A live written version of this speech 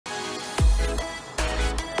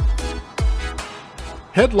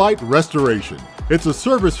Headlight restoration. It's a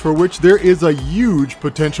service for which there is a huge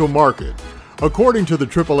potential market. According to the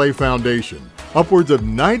AAA Foundation, upwards of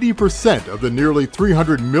 90% of the nearly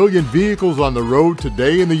 300 million vehicles on the road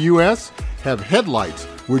today in the U.S. have headlights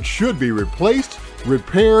which should be replaced,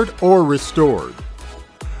 repaired, or restored.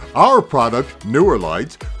 Our product, Newer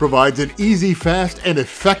Lights, provides an easy, fast, and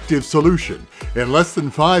effective solution. In less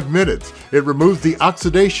than 5 minutes, it removes the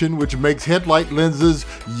oxidation which makes headlight lenses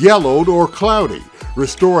yellowed or cloudy,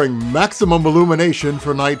 restoring maximum illumination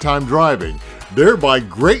for nighttime driving, thereby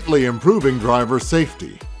greatly improving driver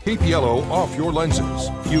safety. Keep yellow off your lenses.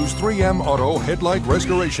 Use 3M Auto Headlight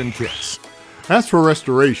Restoration Kits. As for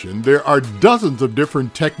restoration, there are dozens of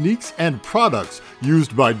different techniques and products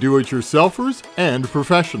used by do-it-yourselfers and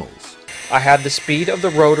professionals. I have the speed of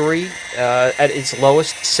the rotary at its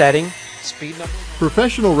lowest setting.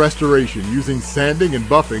 Professional restoration using sanding and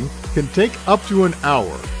buffing can take up to an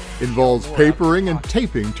hour, involves papering and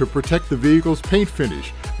taping to protect the vehicle's paint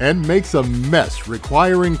finish, and makes a mess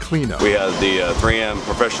requiring cleanup. We have the 3M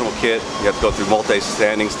professional kit. You have to go through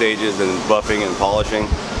multi-sanding stages and buffing and polishing.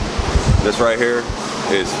 This right here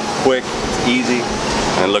is quick, it's easy,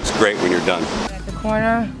 and it looks great when you're done. At the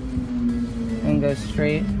corner and go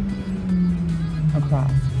straight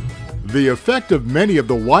across. The effect of many of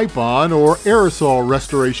the wipe-on or aerosol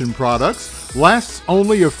restoration products lasts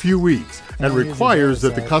only a few weeks and requires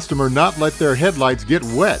that the customer not let their headlights get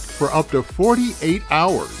wet for up to 48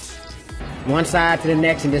 hours. One side to the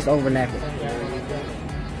next and just overlap it.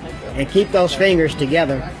 And keep those fingers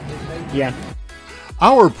together. Yeah.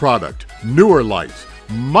 Our product, Newer Lights,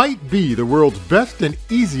 might be the world's best and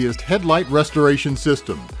easiest headlight restoration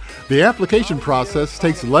system. The application process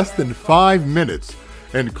takes less than 5 minutes,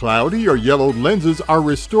 and cloudy or yellowed lenses are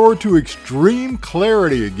restored to extreme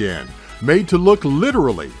clarity again, made to look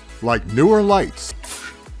literally like newer lights.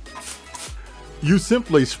 You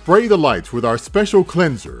simply spray the lights with our special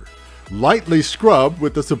cleanser, lightly scrub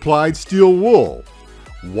with the supplied steel wool,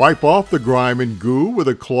 wipe off the grime and goo with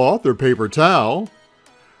a cloth or paper towel,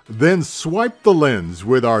 then swipe the lens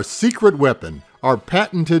with our secret weapon, our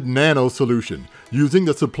patented nano solution, using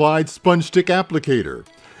the supplied sponge stick applicator.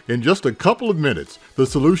 In just a couple of minutes, the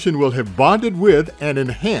solution will have bonded with and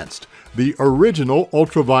enhanced the original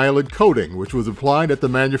ultraviolet coating, which was applied at the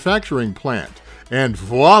manufacturing plant. And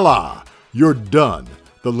voila! You're done.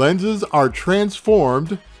 The lenses are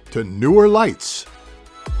transformed to newer lights.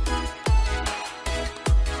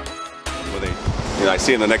 I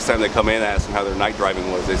see them the next time they come in, I ask them how their night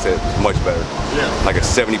driving was. They said it was much better. Yeah. Like a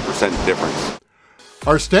 70% difference.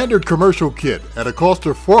 Our standard commercial kit, at a cost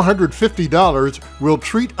of $450, will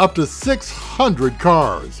treat up to 600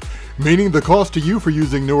 cars, meaning the cost to you for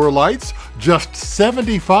using Newer Lights, just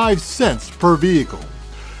 75 cents per vehicle.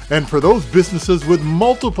 And for those businesses with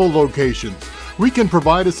multiple locations, we can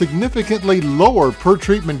provide a significantly lower per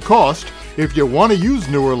treatment cost if you want to use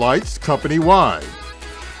Newer Lights company-wide.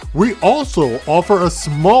 We also offer a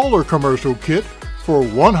smaller commercial kit for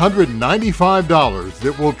 $195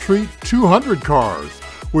 that will treat 200 cars,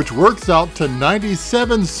 which works out to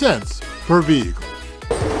 97 cents per vehicle.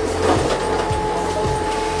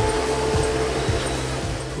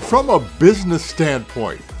 From a business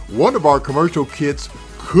standpoint, one of our commercial kits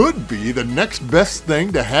could be the next best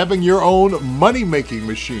thing to having your own money-making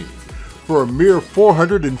machine. For a mere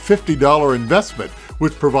 $450 investment,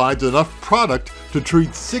 which provides enough product to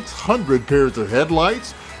treat 600 pairs of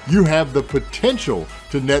headlights, you have the potential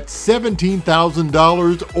to net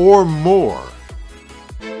 $17,000 or more.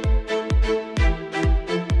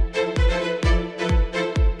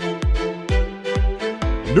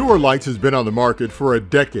 Newer Lights has been on the market for a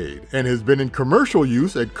decade and has been in commercial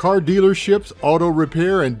use at car dealerships, auto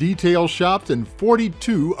repair, and detail shops in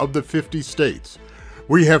 42 of the 50 states.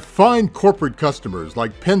 We have fine corporate customers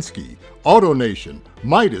like Penske, AutoNation,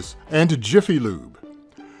 Midas, and Jiffy Lube.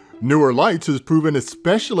 Newer Lights has proven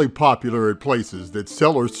especially popular at places that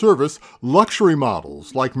sell or service luxury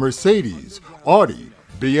models like Mercedes, Audi,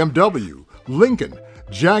 BMW, Lincoln,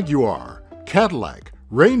 Jaguar, Cadillac,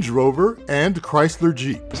 Range Rover, and Chrysler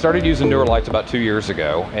Jeep. We started using Newer Lights about 2 years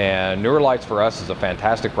ago, and Newer Lights for us is a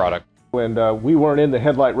fantastic product. When we weren't in the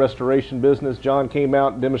headlight restoration business, John came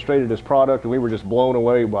out and demonstrated his product, and we were just blown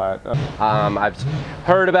away by it. I've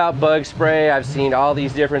heard about bug spray. I've seen all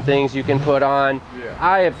these different things you can put on. Yeah.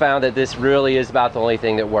 I have found that this really is about the only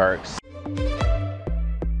thing that works.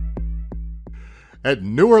 At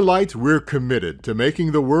Newer Lights, we're committed to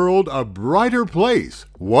making the world a brighter place,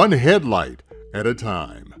 one headlight at a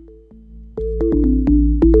time.